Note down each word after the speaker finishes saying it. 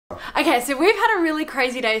Okay, so we've had a really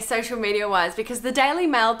crazy day social media wise because the Daily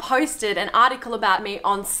Mail posted an article about me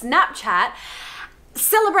on Snapchat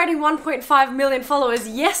celebrating 1.5 million followers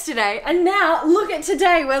yesterday, and now look at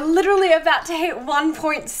today, we're literally about to hit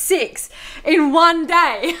 1.6 in one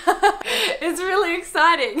day. It's really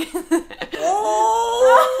exciting.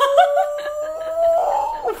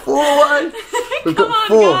 Come on,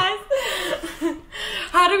 guys.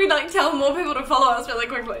 How do we like tell more people to follow us really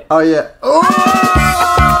quickly? Oh yeah.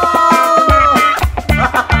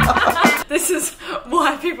 This is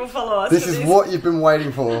why people follow us. This is what you've been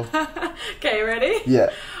waiting for. Okay, ready? Yeah.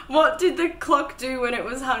 What did the clock do when it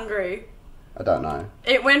was hungry? I don't know.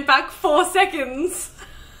 It went back 4 seconds.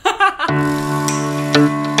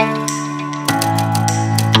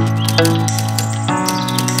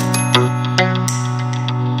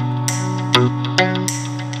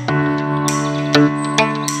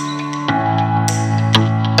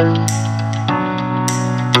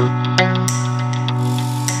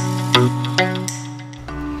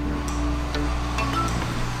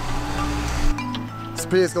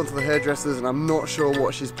 Pia's gone to the hairdressers and I'm not sure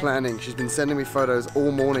what she's planning. She's been sending me photos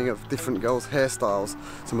all morning of different girls' hairstyles,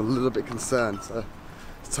 so I'm a little bit concerned. So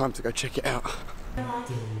it's time to go check it out.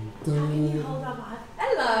 Hello.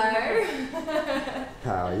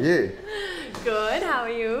 How are you? Good, how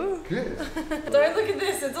are you? Good. Don't look at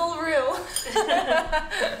this, it's all real.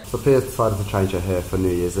 So Pia's decided to change her hair for New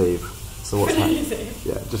Year's Eve. So what's happening?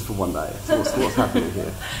 Yeah, just for one day. So what's happening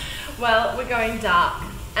here? Well, we're going dark.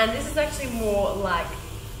 And this is actually more like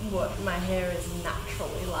what my hair is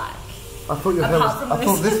naturally like. I thought your hair was, I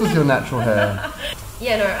thought this was your natural hair.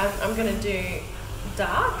 Yeah, no, I'm gonna do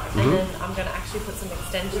dark, and then I'm gonna actually put some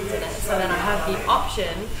extensions in it, so then I have the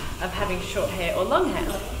option of having short hair or long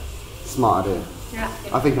hair. Smart idea. Yeah.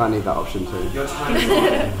 I think I need that option too.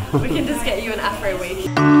 We can just get you an afro week.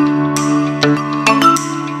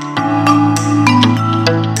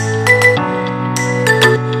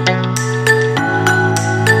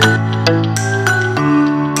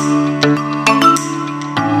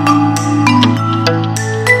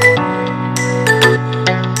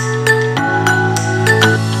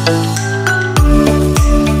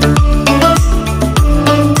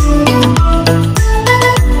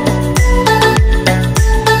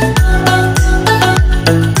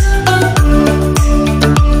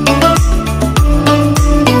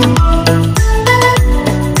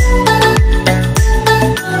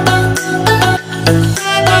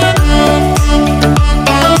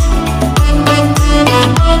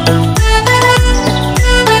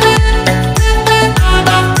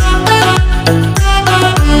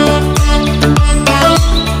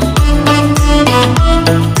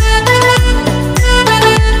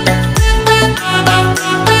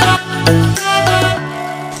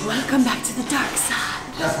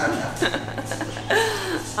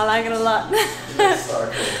 I like it a lot.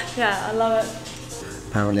 Yeah, I love it.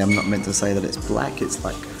 Apparently I'm not meant to say that it's black, it's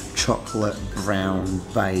like chocolate, brown,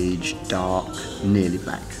 beige, dark, nearly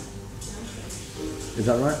black. Is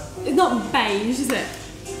that right? It's not beige, is it?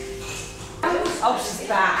 Oh, she's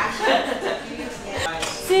back.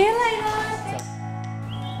 See you later.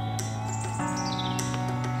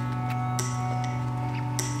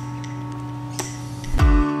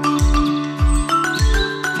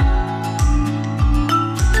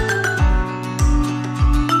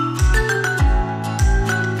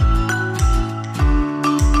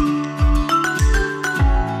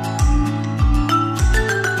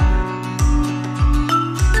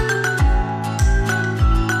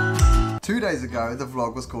 2 days ago, the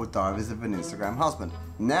vlog was called Diaries of an Instagram Husband.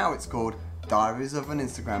 Now it's called Diaries of an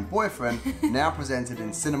Instagram Boyfriend, now presented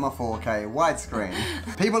in Cinema 4K widescreen.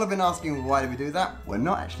 People have been asking why do we do that? We're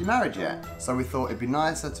not actually married yet. So we thought it'd be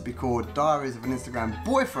nicer to be called Diaries of an Instagram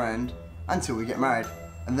Boyfriend until we get married.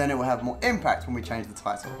 And then it will have more impact when we change the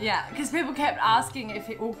title. Yeah, because people kept asking if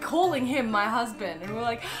it, or calling him my husband, and we're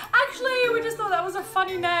like, actually, we just thought that was a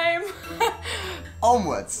funny name.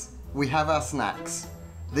 Onwards, we have our snacks.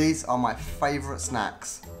 These are my favourite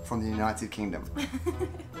snacks from the United Kingdom.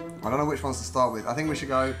 I don't know which ones to start with. I think we should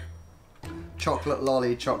go chocolate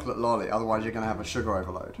lolly, otherwise you're going to have a sugar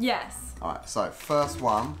overload. Yes. Alright, so first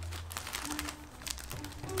one.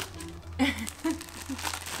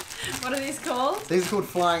 What are these called? These are called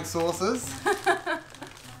flying saucers.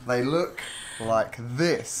 They look like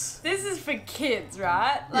this. This is for kids,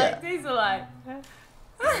 right? Like, Yeah. these are like...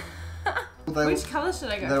 Which colour should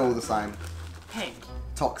I go They're for? all the same. Pink.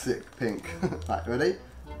 Toxic pink. Right, ready?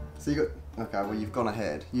 So you got, okay, well you've gone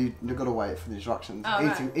ahead. You've got to wait for the instructions.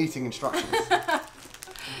 Oh, eating instructions.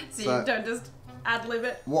 So you don't just ad-lib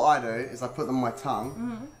it. What I do is I put them on my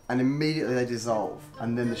tongue and immediately they dissolve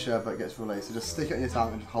and then the sherbet gets released. So just stick it on your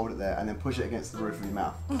tongue and just hold it there and then push it against the roof of your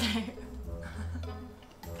mouth. Okay.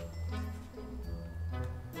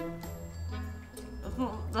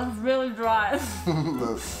 That's really dry.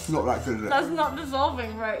 It's not that good, is it? That's not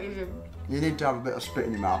dissolving very easy. You need to have a bit of spit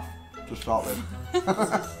in your mouth to start with. It's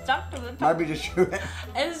just stuck to the top. Maybe just chew it.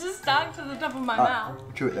 It's just stuck to the top of my mouth.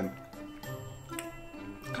 Chew it then.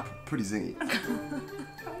 Pretty zingy. Do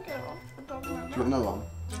Can't get it off the top of my you mouth. want another one?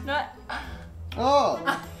 No.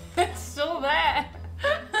 Oh! It's still there.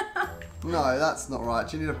 No, that's not right.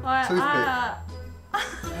 Do you need a toothpick?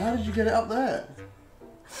 How did you get it up there?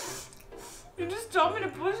 You just told me to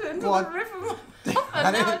push it into What? the roof of my mouth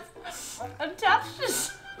and now it's attached to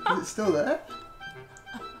Is it still there?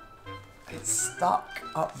 It's stuck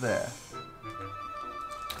up there.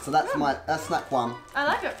 So that's that's snack one. I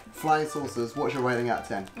like it. Flying saucers, what's your rating out of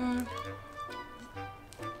 10?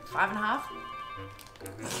 5.5.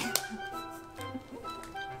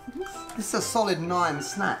 This is a solid 9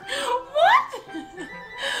 snack. What?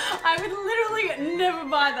 I would literally never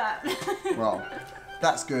buy that. Well,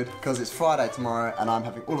 that's good because it's Friday tomorrow and I'm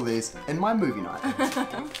having all of these in my movie night.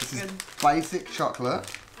 This is basic chocolate,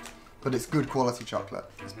 but it's good quality chocolate.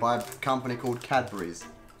 It's by a company called Cadbury's.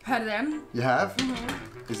 Heard of them? You have?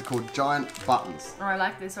 These are called Giant Buttons. Oh, I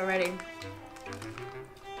like this already.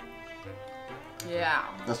 Yeah.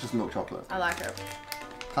 That's just milk chocolate. I like it.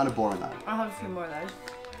 Kind of boring though. I'll have a few more of those.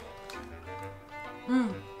 I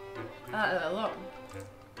like that a lot.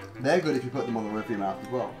 They're good if you put them on the roof of your mouth as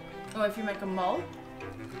well. Or if you make a mole.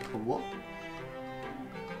 For what?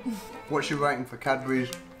 What's your rating for Cadbury's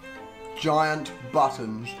Giant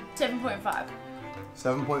Buttons? 7.5.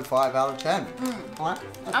 7.5 out of 10. Alright,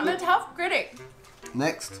 I'm a tough critic.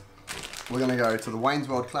 Next, we're going to go to the Wayne's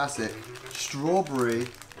World Classic Strawberry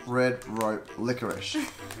Red Rope Licorice.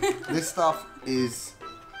 This stuff is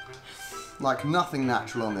like nothing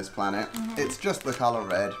natural on this planet. It's just the colour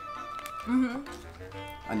red.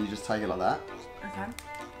 And you just take it like that. Okay.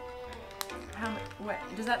 Wait,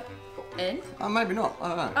 does that end? Oh, maybe not. I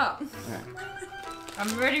don't know. Oh. Okay.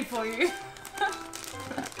 I'm ready for you.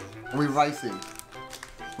 Are we racing?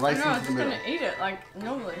 Racing No, I to was the just middle. gonna eat it like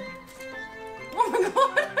normally. Oh my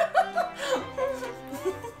god!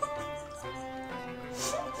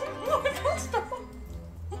 Oh my god, stop!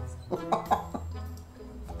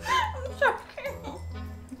 I'm joking.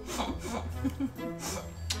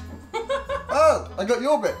 Oh, I got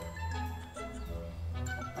your bit.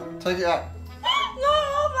 Take it out. No,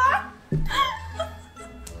 all that!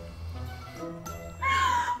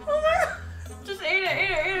 Oh my god! Just eat it,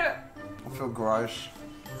 eat it, eat it! I feel gross.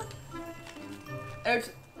 It's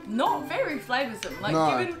not very flavoursome. Like,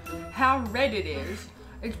 No. given how red it is,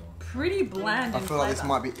 it's pretty bland I in feel like this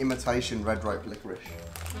flavour. might be imitation red rope licorice.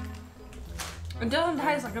 It doesn't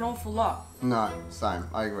taste like an awful lot. No, same.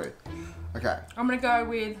 I agree. Okay. I'm gonna go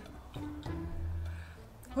with...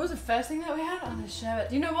 What was the first thing that we had? Oh, the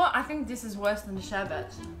sherbet. You know what? I think this is worse than the sherbet.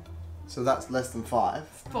 So that's less than 5.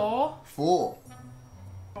 4. 4.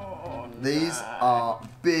 Oh, These are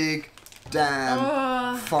big,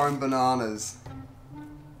 damn foam bananas.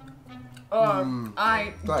 Oh,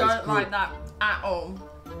 I that is don't good. like that at all.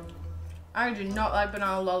 I do not like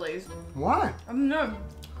banana lollies. Why? No,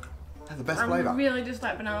 They have the best I flavour. really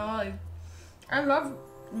dislike banana lollies. I love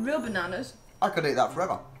real bananas. I could eat that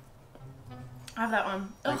forever. I have that one.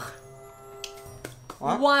 Ugh.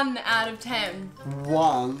 What? 1 out of 10.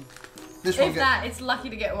 1. This one If that, it's lucky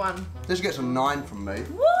to get 1. This gets a 9 from me.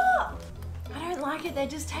 What? I don't like it. They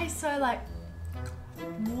just taste so like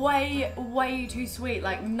way too sweet.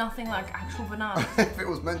 Like nothing like actual banana. If it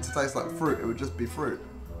was meant to taste like fruit, it would just be fruit.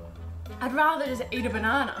 I'd rather just eat a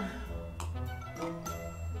banana.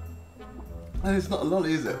 And it's not a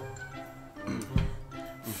lolly, is it?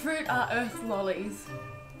 Fruit are earth lollies.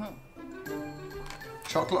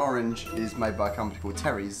 Chocolate orange is made by a company called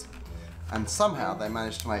Terry's, and somehow they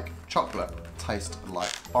managed to make chocolate taste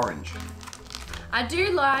like orange. I do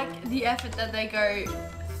like the effort that they go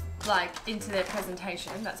like into their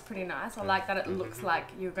presentation. That's pretty nice. I like that it looks like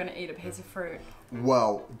you're gonna eat a piece of fruit.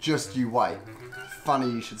 Well, just you wait. Funny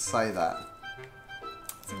you should say that.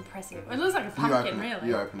 It's impressive. It looks like a You pumpkin, open it. really.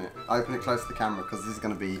 You open it. Open it close to the camera because this is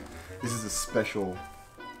going to be. This is a special.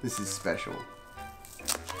 This is special.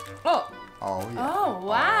 Oh. Oh yeah. Oh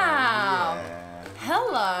wow. Yeah.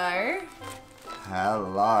 Hello.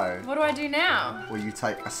 Hello. What do I do now? Well, you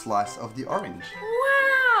take a slice of the orange.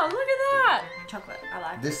 Wow, look at that. Chocolate, I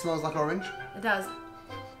like it. This smells like orange. It does.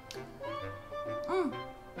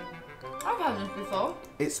 I've had this before.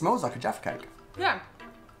 It smells like a Jaffa cake, Yeah,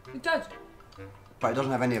 it does. but it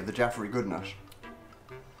doesn't have any of the Jaffery goodness.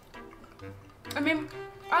 I mean,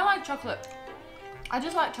 I like chocolate. I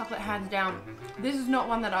just like chocolate hands down. This is not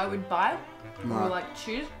one that I would buy or like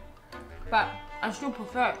choose, but I still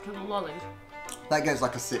prefer it to the lollies. That gets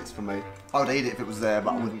like a 6 for me. I would eat it if it was there,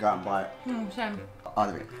 but I wouldn't go out and buy it. Same.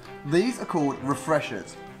 Either way. These are called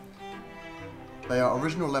refreshers. They are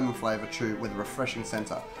original lemon flavour chew with a refreshing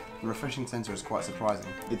centre. The refreshing centre is quite surprising.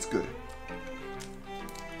 It's good.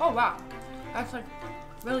 Oh wow, that's like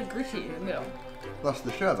really gritty in the middle. That's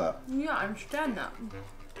the sherbet. Yeah, I understand that.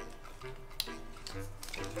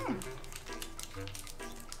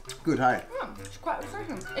 Good, hey? It's quite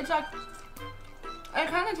refreshing. It's like, it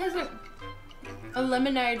kind of tastes like a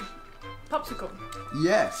lemonade popsicle,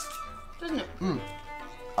 Yes. doesn't it?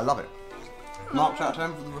 I love it. Marks out of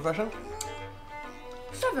 10 for the refresher?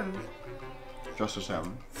 7. Just a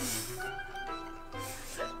 7.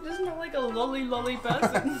 Isn't it like a lolly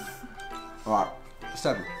person? Alright,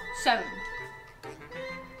 7. 7.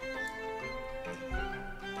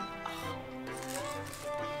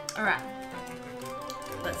 Alright.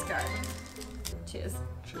 Let's go. Cheers.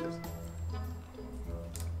 Cheers.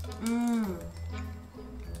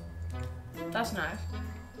 That's nice.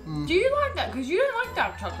 Do you like that? Because you don't like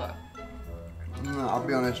dark chocolate. No, I'll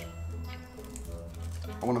be honest.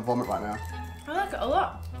 I want to vomit right now. I like it a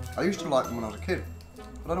lot. I used to like them when I was a kid.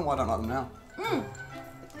 I don't know why I don't like them now.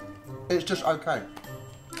 It's just okay.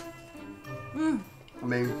 I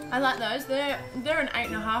mean... I like those. They're an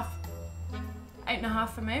 8.5. 8.5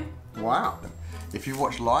 for me. Wow. If you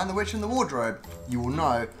watch Lion, the Witch and the Wardrobe, you will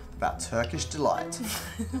know about Turkish Delight.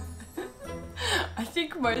 I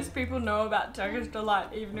think most people know about Turkish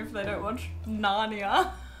Delight even if they don't watch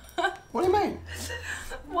Narnia. What do you mean?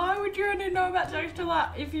 Why would you only know about Turkish Delight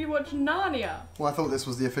if you watch Narnia? Well, I thought this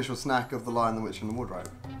was the official snack of the Lion, the Witch and the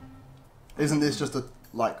Wardrobe. Isn't this just a,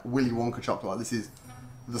 like, Willy Wonka chocolate? This is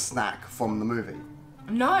the snack from the movie.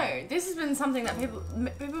 No, this has been something that people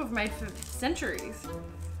have made for centuries.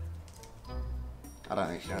 I don't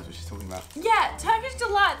think she knows what she's talking about. Yeah, Turkish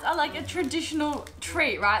Delights are like a traditional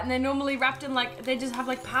treat, right? And they're normally wrapped in like, they just have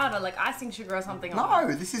like powder, like icing sugar or something. No,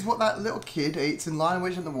 this is what that little kid eats in Lion,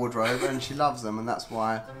 Witch and the Wardrobe, and she loves them, and that's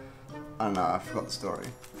why... I don't know, I forgot the story.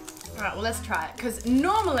 Alright, well let's try it. Because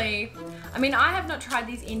normally, I mean, I have not tried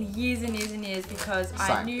these in years and years and years because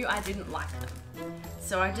I knew I didn't like them.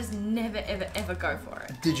 So I just never, ever, ever go for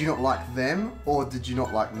it. Did you not like them, or did you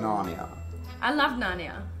not like Narnia? I love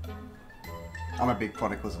Narnia. I'm a big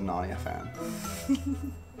Chronicles of Narnia fan.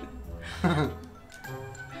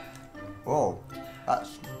 Whoa,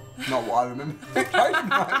 that's not what I remember it tasting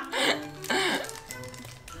like.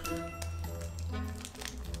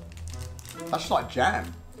 That's like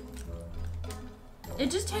jam. It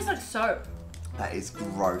just tastes like soap. That is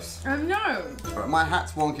gross. I know. But my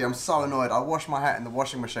hat's wonky, I'm so annoyed. I washed my hat in the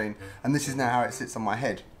washing machine and this is now how it sits on my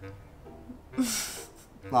head.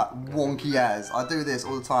 Like wonky as. I do this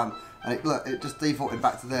all the time and it just defaulted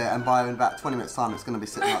back to there, and by in about 20 minutes time it's going to be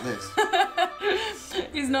sitting like this.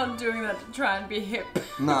 He's not doing that to try and be hip.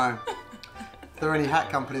 No. If there are any hat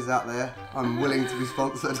companies out there, I'm willing to be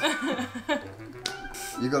sponsored.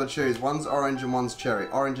 You've got to choose. One's orange and one's cherry.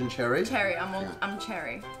 Orange and cherry? Cherry, I'm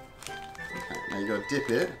cherry. Okay, now you've got to dip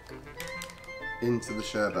it into the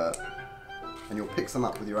sherbet and you'll pick some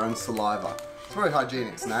up with your own saliva. It's a very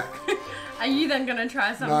hygienic snack. Are you then going to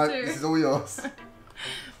try some No, too? this is all yours.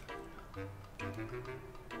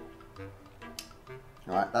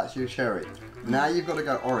 Alright, that's your cherry. Now you've got to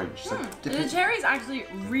go orange. So dip The cherry's actually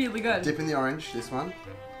really good. Dip in the orange, this one.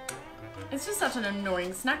 It's just such an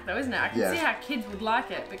annoying snack though, isn't it? I can see how kids would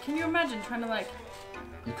like it, but can you imagine trying to like...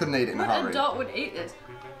 You couldn't eat it in a hurry. What adult would eat this?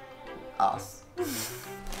 Us.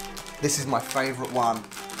 This is my favourite one.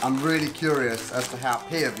 I'm really curious as to how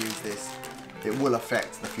Pia views this. It will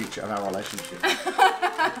affect the future of our relationship.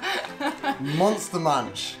 Monster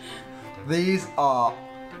Munch. These are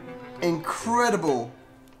incredible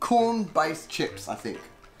corn-based chips, I think.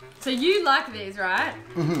 So you like these, right?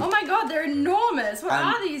 Oh my god, they're enormous. What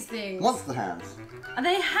are these things? Monster hands. Are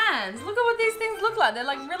they hands? Look at what these things look like. They're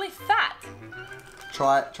like really fat.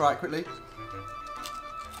 Try it quickly.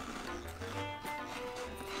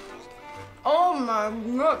 Oh my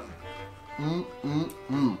god.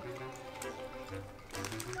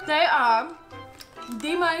 They are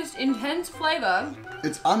the most intense flavour.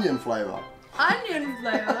 It's onion flavour. Onion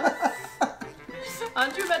flavour.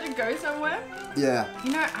 Aren't you about to go somewhere? Yeah.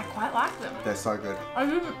 You know, I quite like them. They're so good. I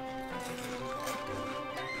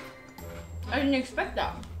didn't expect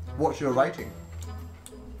that. What's your rating?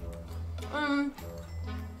 8.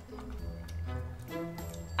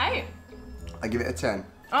 I give it a 10.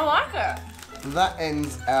 I like it. That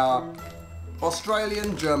ends our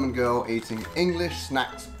Australian German girl eating English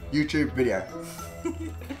snacks YouTube video.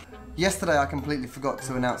 Yesterday I completely forgot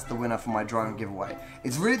to announce the winner for my drone giveaway.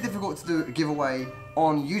 It's really difficult to do a giveaway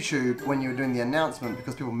on YouTube when you're doing the announcement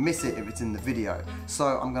because people miss it if it's in the video. So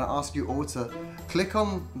I'm going to ask you all to click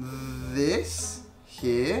on this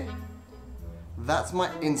here. That's my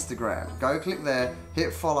Instagram. Go click there,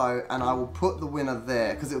 hit follow, and I will put the winner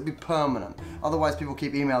there because it will be permanent. Otherwise people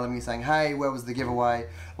keep emailing me saying, hey, where was the giveaway?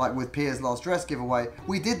 Like with Pia's last dress giveaway,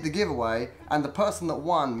 we did the giveaway and the person that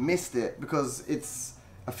won missed it because it's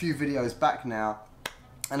a few videos back now,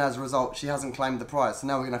 and as a result she hasn't claimed the prize, so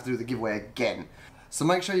now we're gonna have to do the giveaway again. So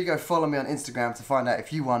make sure you go follow me on Instagram to find out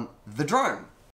if you won the drone.